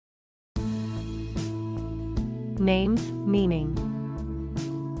Names, meaning.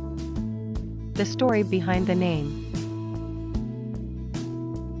 The story behind the name.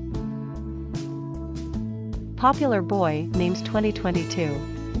 Popular boy names 2022.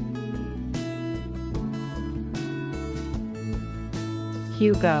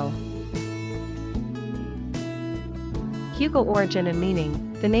 Hugo. Hugo Origin and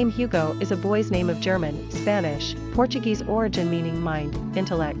Meaning. The name Hugo is a boy's name of German, Spanish, Portuguese origin meaning mind,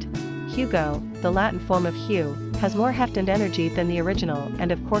 intellect. Hugo, the Latin form of Hugh, has more heft and energy than the original,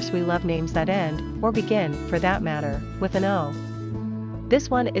 and of course we love names that end, or begin, for that matter, with an O. This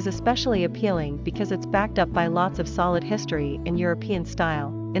one is especially appealing because it's backed up by lots of solid history in European style.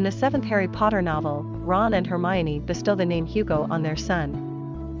 In the 7th Harry Potter novel, Ron and Hermione bestow the name Hugo on their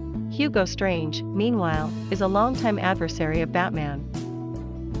son. Hugo Strange, meanwhile, is a longtime adversary of Batman.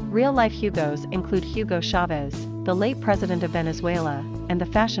 Real-life Hugos include Hugo Chavez, the late president of Venezuela, and the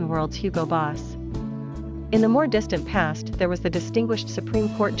fashion world's Hugo Boss. In the more distant past there was the distinguished Supreme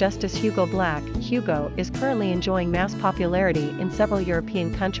Court Justice Hugo Black. Hugo is currently enjoying mass popularity in several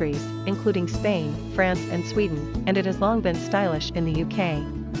European countries, including Spain, France and Sweden, and it has long been stylish in the UK.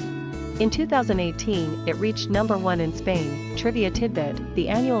 In 2018, it reached #1 in Spain. Trivia tidbit: the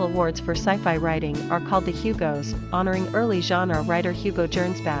annual awards for sci-fi writing are called the Hugos, honoring early genre writer Hugo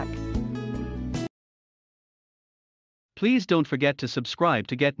Gernsback. Please don't forget to subscribe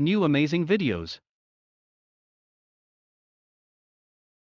to get new amazing videos.